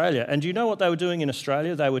in Australia. And do you know what they were doing in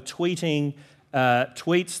Australia? They were tweeting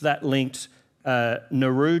tweets that linked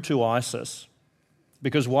Nauru to ISIS.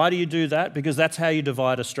 Because why do you do that? Because that's how you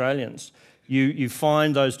divide Australians. You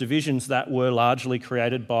find those divisions that were largely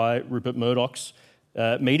created by Rupert Murdoch's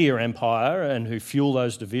media empire and who fuel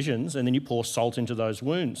those divisions, and then you pour salt into those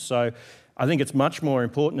wounds. So I think it's much more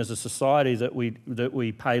important as a society that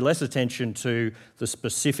we pay less attention to the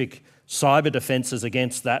specific cyber defences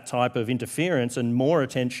against that type of interference and more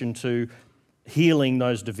attention to healing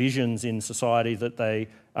those divisions in society that they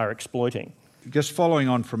are exploiting. Just following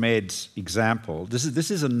on from Ed's example,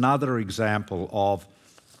 this is another example of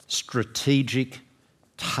strategic,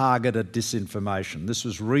 targeted disinformation. This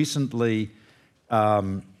was recently,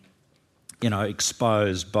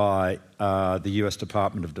 exposed by the US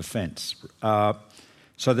Department of Defence.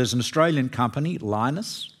 So there's an Australian company,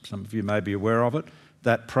 Lynas, some of you may be aware of it,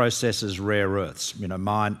 that processes rare earths.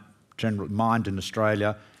 Mined in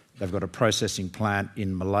Australia. They've got a processing plant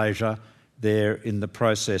in Malaysia. They're in the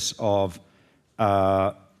process of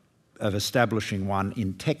establishing one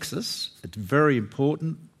in Texas. It's very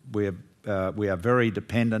important. We are very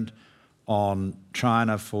dependent on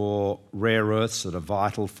China for rare earths that are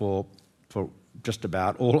vital for just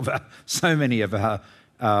about all of so many of our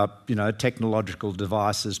technological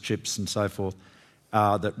devices, chips, and so forth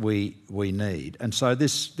that we need. And so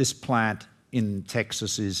this plant in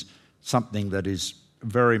Texas is something that is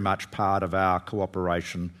very much part of our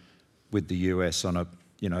cooperation with the US on a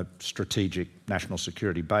strategic national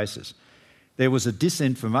security basis. There was a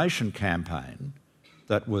disinformation campaign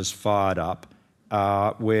that was fired up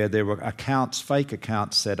where there were fake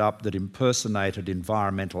accounts set up that impersonated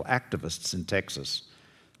environmental activists in Texas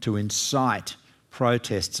to incite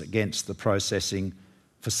protests against the processing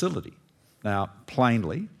facility. Now,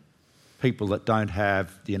 plainly, people that don't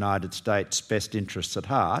have the United States' best interests at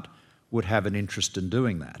heart would have an interest in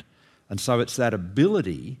doing that. And so it's that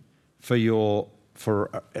ability for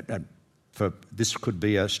this could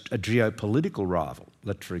be a geopolitical rival,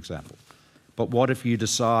 for example. But what if you're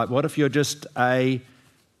just a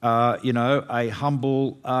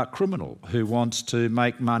humble criminal who wants to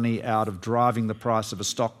make money out of driving the price of a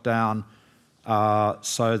stock down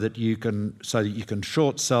so that you can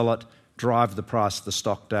short sell it, drive the price of the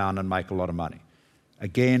stock down and make a lot of money.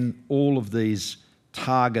 Again, all of these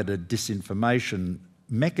targeted disinformation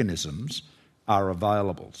mechanisms are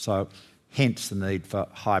available. So hence the need for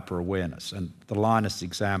hyper-awareness. And the Lynas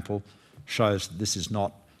example shows that this is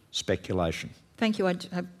not speculation. Thank you.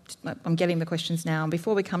 I'm getting the questions now. And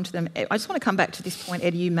before we come to them, I just want to come back to this point,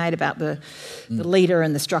 Ed, you made about the leader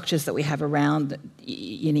and the structures that we have around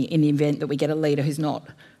in the event that we get a leader who's not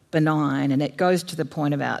benign. And it goes to the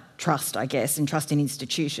point about trust, I guess, and trust in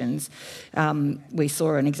institutions. We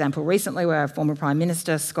saw an example recently where our former Prime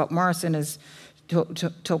Minister, Scott Morrison, has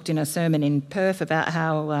talked in a sermon in Perth about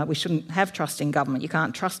how we shouldn't have trust in government. You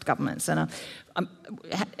can't trust governments. And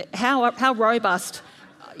how robust...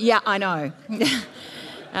 Yeah, I know.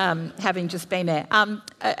 Having just been there.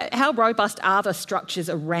 How robust are the structures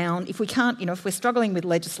around, if we're struggling with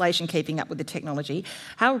legislation keeping up with the technology,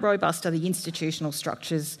 how robust are the institutional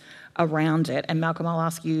structures around it? And Malcolm, I'll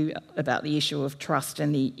ask you about the issue of trust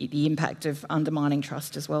and the impact of undermining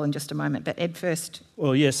trust as well in just a moment. But Ed first.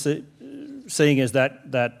 Well, yes, seeing as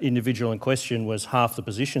that individual in question was half the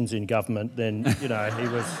positions in government, then, he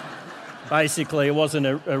was... Basically, it wasn't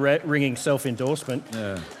a ringing self-endorsement.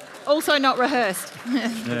 Yeah. Also not rehearsed.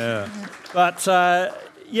 Yeah. But,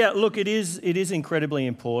 look, it is incredibly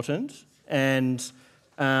important. And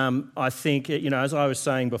I think, as I was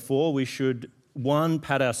saying before, we should, one,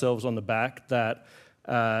 pat ourselves on the back that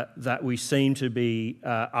we seem to be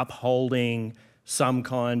upholding some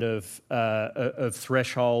kind of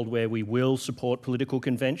threshold where we will support political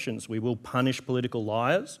conventions, we will punish political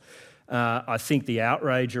liars. I think the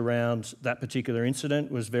outrage around that particular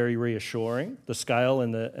incident was very reassuring. The scale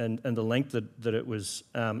and the length that it was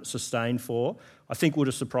sustained for, I think, would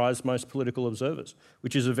have surprised most political observers,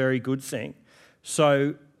 which is a very good thing.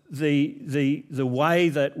 So the way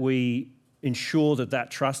that we ensure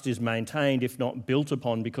that trust is maintained, if not built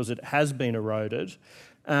upon, because it has been eroded,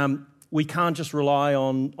 we can't just rely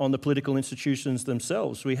on the political institutions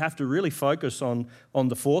themselves. We have to really focus on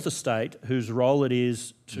the fourth estate, whose role it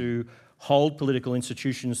is to hold political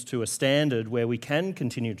institutions to a standard where we can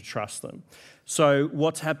continue to trust them. So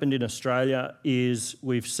what's happened in Australia is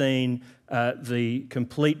we've seen the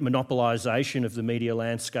complete monopolisation of the media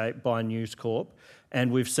landscape by News Corp,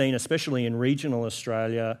 and we've seen, especially in regional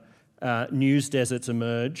Australia, news deserts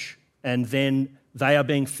emerge, and then they are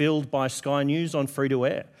being filled by Sky News on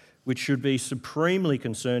free-to-air, which should be supremely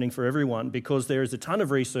concerning for everyone, because there is a ton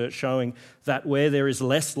of research showing that where there is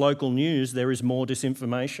less local news, there is more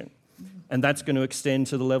disinformation. And that's going to extend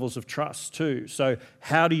to the levels of trust too. So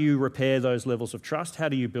how do you repair those levels of trust? How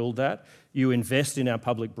do you build that? You invest in our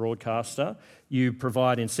public broadcaster. You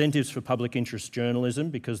provide incentives for public interest journalism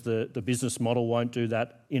because the business model won't do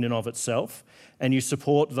that in and of itself. And you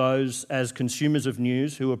support those as consumers of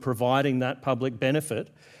news who are providing that public benefit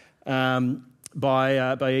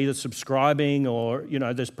by either subscribing or,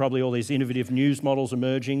 there's probably all these innovative news models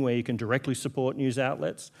emerging where you can directly support news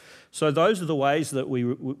outlets. So those are the ways that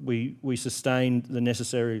we sustain the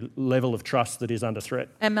necessary level of trust that is under threat.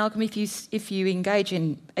 And Malcolm, if you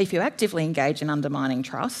actively engage in undermining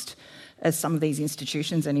trust, as some of these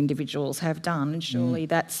institutions and individuals have done, surely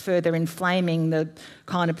that's further inflaming the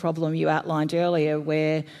kind of problem you outlined earlier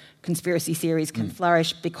where conspiracy theories can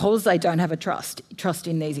flourish because they don't have a trust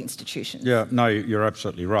in these institutions. Yeah, no, you're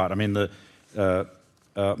absolutely right. I mean, the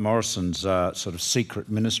Morrison's sort of secret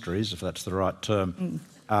ministries, if that's the right term,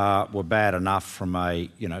 were bad enough from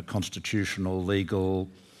a constitutional, legal,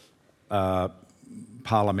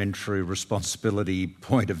 parliamentary responsibility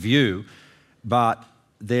point of view, but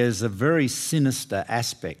there's a very sinister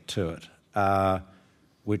aspect to it,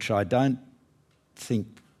 which I don't think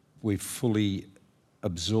we've fully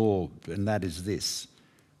absorbed, and that is this,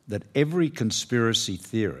 that every conspiracy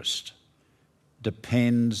theorist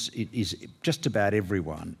just about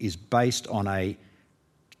everyone is based on on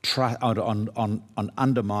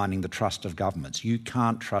undermining the trust of governments. You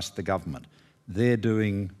can't trust the government. They're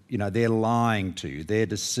they're lying to you, they're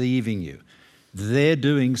deceiving you. They're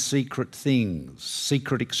doing secret things,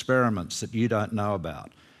 secret experiments that you don't know about.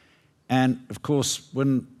 And of course,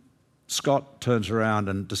 when Scott turns around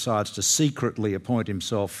and decides to secretly appoint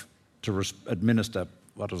himself to administer,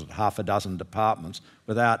 half a dozen departments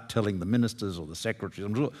without telling the ministers or the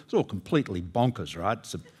secretaries, it's all completely bonkers, right?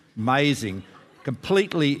 It's amazing,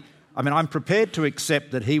 completely. I mean, I'm prepared to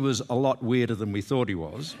accept that he was a lot weirder than we thought he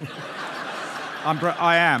was. I'm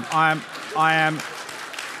prepared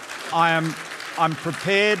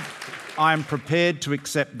to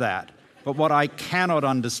accept that. But what I cannot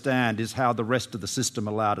understand is how the rest of the system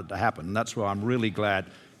allowed it to happen. And that's why I'm really glad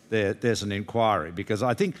there's an inquiry, because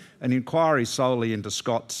I think an inquiry solely into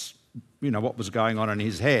Scott's, what was going on in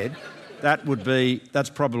his head, that's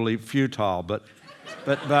probably futile. But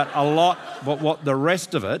what the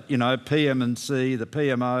rest of it, PM&C, the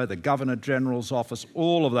PMO, the Governor-General's office,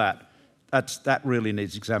 all of that really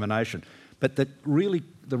needs examination. But the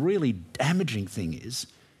really damaging thing is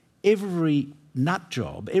every nut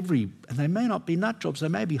job, and they may not be nut jobs, they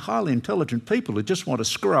may be highly intelligent people who just want to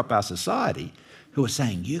screw up our society, who are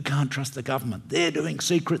saying, you can't trust the government, they're doing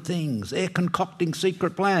secret things, they're concocting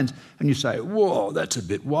secret plans. And you say, whoa, that's a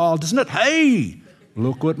bit wild, isn't it? Hey,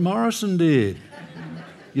 look what Morrison did.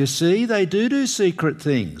 You see, they do secret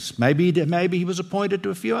things. Maybe he was appointed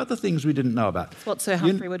to a few other things we didn't know about. It's what Sir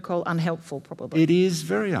Humphrey would call unhelpful, probably. It is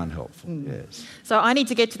very unhelpful, yes. So I need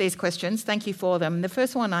to get to these questions. Thank you for them. The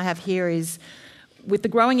first one I have here is, with the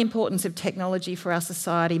growing importance of technology for our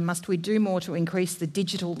society, must we do more to increase the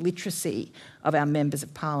digital literacy of our members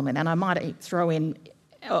of Parliament? And I might throw in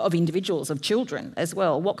of individuals, of children as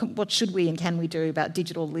well. What should we and can we do about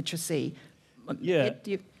digital literacy? Yeah.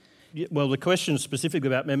 Well, the question is specifically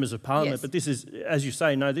about members of Parliament, Yes. but this is, as you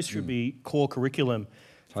say, this should be core curriculum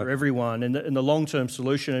for everyone and the long-term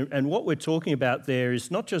solution. And what we're talking about there is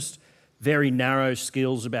not just very narrow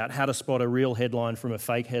skills about how to spot a real headline from a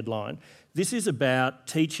fake headline. This is about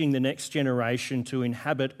teaching the next generation to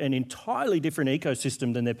inhabit an entirely different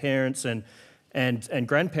ecosystem than their parents and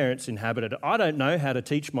grandparents inhabited. I don't know how to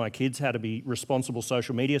teach my kids how to be responsible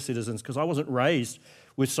social media citizens because I wasn't raised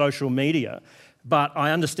with social media. But I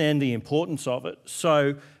understand the importance of it.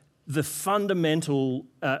 So the fundamental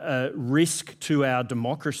risk to our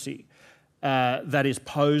democracy that is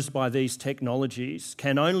posed by these technologies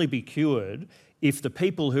can only be cured if the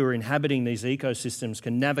people who are inhabiting these ecosystems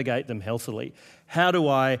can navigate them healthily. How do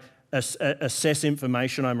I assess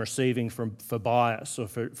information I'm receiving for bias or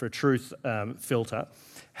for truth filter?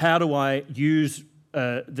 How do I use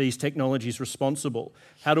these technologies responsible?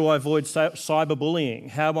 How do I avoid cyberbullying?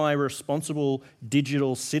 How am I a responsible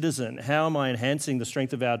digital citizen? How am I enhancing the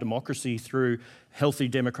strength of our democracy through healthy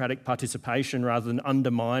democratic participation rather than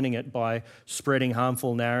undermining it by spreading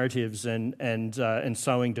harmful narratives and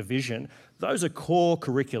sowing division? Those are core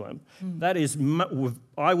curriculum. That is,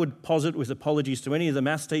 I would posit, with apologies to any of the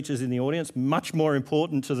maths teachers in the audience, much more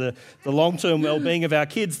important to the long-term well-being of our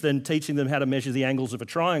kids than teaching them how to measure the angles of a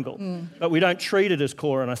triangle. But we don't treat it as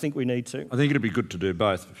core, and I think we need to. I think it'd be good to do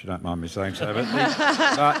both, if you don't mind me saying so. But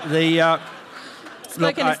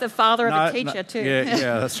Spoken as the father of a teacher too.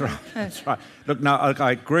 Yeah, that's right. That's right. Look, no,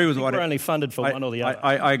 I agree with what... We're only funded for one or the other.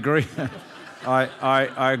 I agree.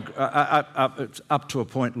 It's up to a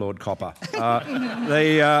point, Lord Copper.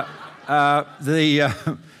 The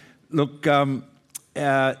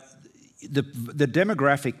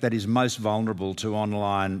demographic that is most vulnerable to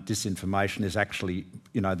online disinformation is actually,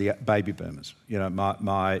 the baby boomers.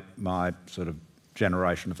 My sort of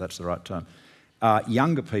generation, if that's the right term.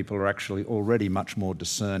 Younger people are actually already much more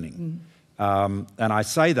discerning. And I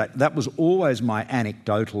say that was always my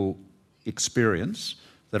anecdotal experience,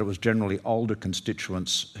 that it was generally older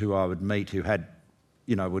constituents who I would meet who had,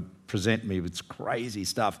 would present me with crazy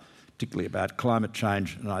stuff, particularly about climate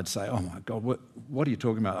change, and I'd say, oh my God, what are you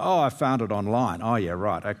talking about? Oh, I found it online. Oh yeah,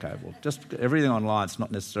 right, okay, well, just everything online's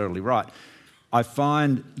not necessarily right. I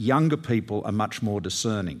find younger people are much more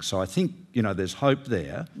discerning. So I think, there's hope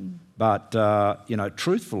there, but,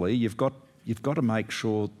 truthfully, you've got to make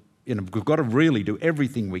sure, we've got to really do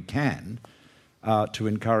everything we can to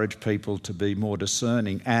encourage people to be more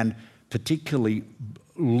discerning and particularly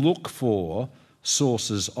look for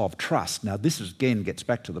sources of trust. Now, this again gets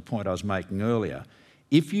back to the point I was making earlier.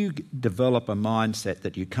 If you develop a mindset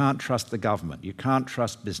that you can't trust the government, you can't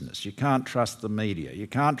trust business, you can't trust the media, you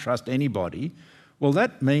can't trust anybody, well,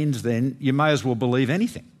 that means then you may as well believe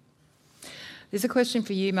anything. There's a question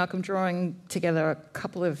for you, Malcolm, drawing together a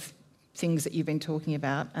couple of things that you've been talking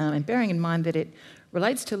about, and bearing in mind that it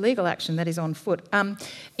relates to legal action that is on foot.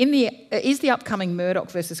 Is the upcoming Murdoch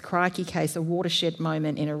versus Crikey case a watershed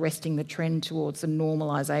moment in arresting the trend towards the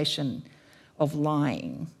normalisation of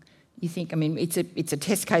lying? You think, it's a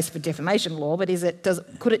test case for defamation law, but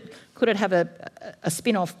could it have a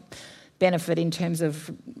spin-off benefit in terms of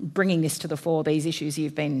bringing this to the fore, these issues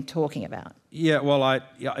you've been talking about? Yeah, well,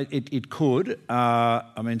 it could.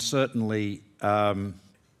 Certainly,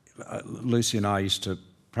 Lucy and I used to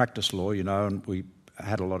practice law, and we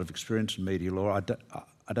had a lot of experience in media law. I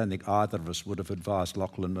don't think either of us would have advised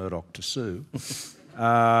Lachlan Murdoch to sue.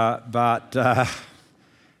 But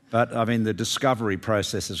the discovery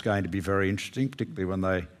process is going to be very interesting, particularly when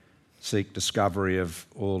they seek discovery of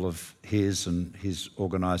all of his and his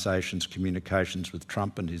organisation's communications with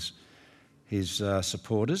Trump and his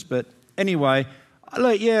supporters. But anyway,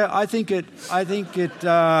 I think it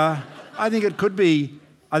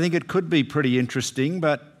could be pretty interesting.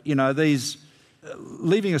 But these.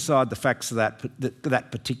 Leaving aside the facts of that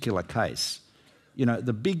particular case,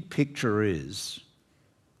 the big picture is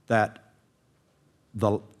that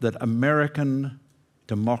American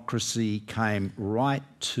democracy came right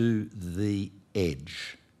to the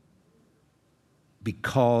edge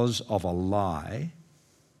because of a lie,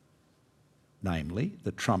 namely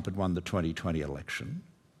that Trump had won the 2020 election,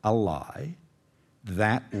 a lie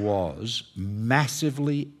that was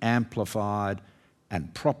massively amplified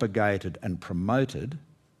and propagated and promoted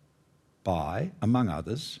by, among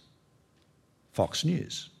others, Fox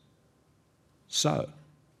News. So,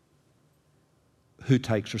 who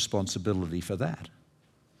takes responsibility for that?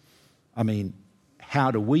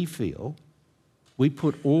 How do we feel? We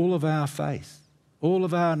put all of our faith, all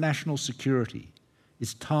of our national security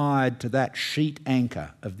is tied to that sheet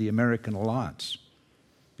anchor of the American alliance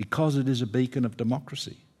because it is a beacon of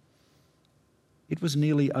democracy. It was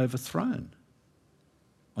nearly overthrown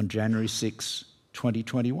on January 6,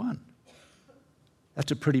 2021.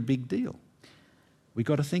 That's a pretty big deal. We've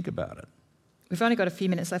got to think about it. We've only got a few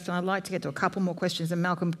minutes left, and I'd like to get to a couple more questions. And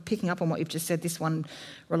Malcolm, picking up on what you've just said, this one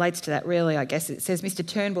relates to that really, I guess. It says, Mr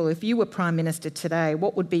Turnbull, if you were Prime Minister today,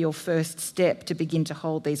 what would be your first step to begin to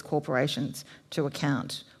hold these corporations to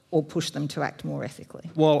account or push them to act more ethically?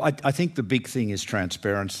 Well, I think the big thing is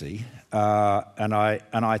transparency. And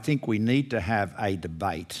I think we need to have a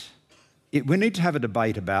debate. We need to have a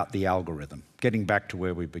debate about the algorithm, getting back to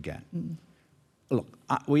where we began. Look,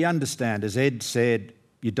 we understand, as Ed said,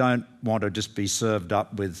 you don't want to just be served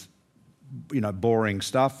up with, boring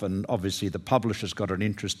stuff, and obviously the publisher's got an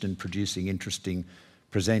interest in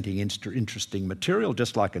presenting interesting material,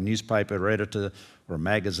 just like a newspaper editor or a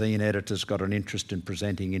magazine editor's got an interest in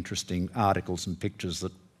presenting interesting articles and pictures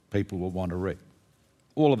that people will want to read.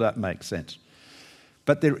 All of that makes sense.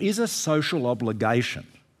 But there is a social obligation.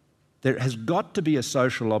 There has got to be a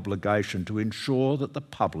social obligation to ensure that the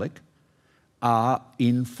public are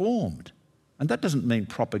informed. And that doesn't mean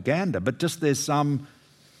propaganda, but just there's some,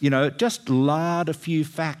 just lard a few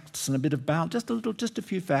facts and a bit of balance, just a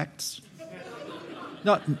few facts.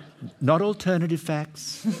 Not alternative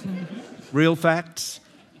facts, real facts,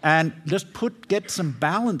 and just get some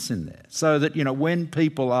balance in there so that, when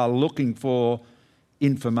people are looking for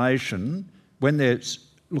information, when they're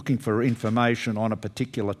looking for information on a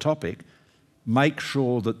particular topic, make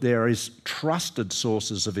sure that there is trusted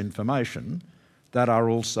sources of information that are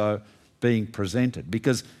also being presented.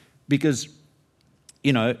 Because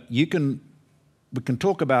we can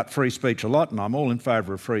talk about free speech a lot, and I'm all in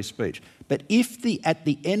favour of free speech. But if at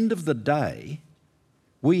the end of the day,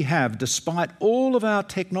 we have, despite all of our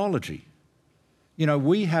technology,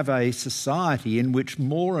 we have a society in which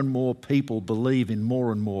more and more people believe in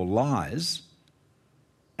more and more lies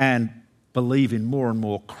and believe in more and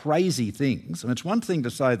more crazy things. And it's one thing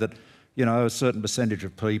to say that, a certain percentage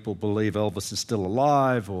of people believe Elvis is still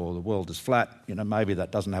alive or the world is flat. Maybe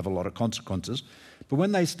that doesn't have a lot of consequences. But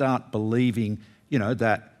when they start believing,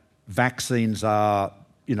 that vaccines are,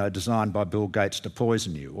 designed by Bill Gates to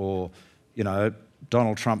poison you, or,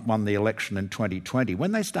 Donald Trump won the election in 2020,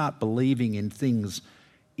 when they start believing in things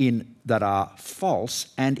that are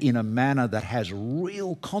false and in a manner that has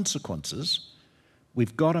real consequences,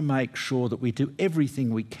 we've got to make sure that we do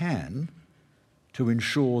everything we can to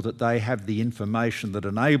ensure that they have the information that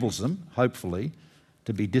enables them, hopefully,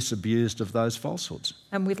 to be disabused of those falsehoods.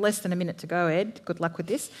 And with less than a minute to go, Ed, good luck with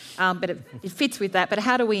this. But it fits with that. But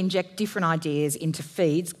how do we inject different ideas into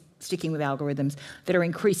feeds, sticking with algorithms, that are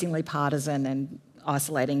increasingly partisan and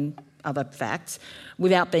isolating other facts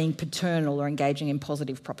without being paternal or engaging in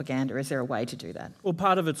positive propaganda? Is there a way to do that? Well,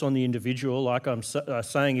 part of it's on the individual. Like I'm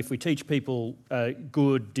saying, if we teach people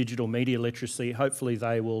good digital media literacy, hopefully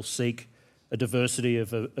they will seek a diversity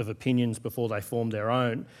of opinions before they form their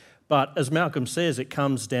own. But as Malcolm says, it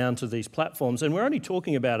comes down to these platforms, and we're only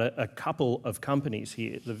talking about a couple of companies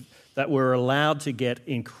here that were allowed to get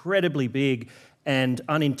incredibly big and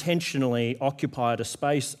unintentionally occupied a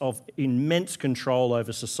space of immense control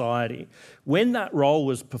over society. When that role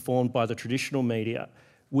was performed by the traditional media,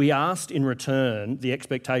 we asked in return the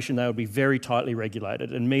expectation they would be very tightly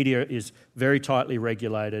regulated, and media is very tightly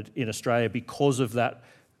regulated in Australia because of that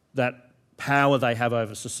power they have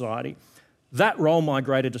over society. That role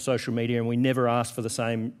migrated to social media, and we never asked for the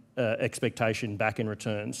same expectation back in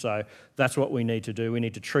return. So that's what we need to do. We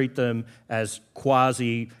need to treat them as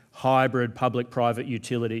quasi-hybrid public-private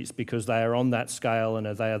utilities because they are on that scale and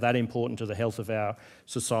they are that important to the health of our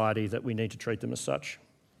society that we need to treat them as such.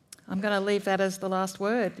 I'm going to leave that as the last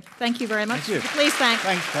word. Thank you very much. Thank you. Please thank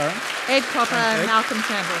Thanks, Karen. Ed Copper and Ed. Malcolm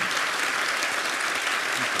Turnbull.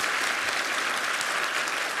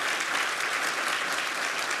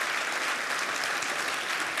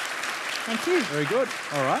 Thank you. Very good.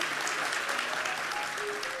 All right.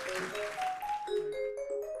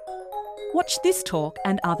 Watch this talk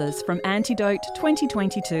and others from Antidote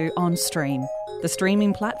 2022 on Stream, the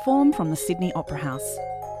streaming platform from the Sydney Opera House.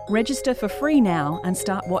 Register for free now and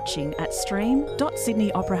start watching at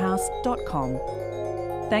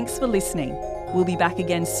stream.sydneyoperahouse.com. Thanks for listening. We'll be back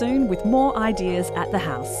again soon with more ideas at the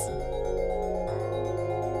House.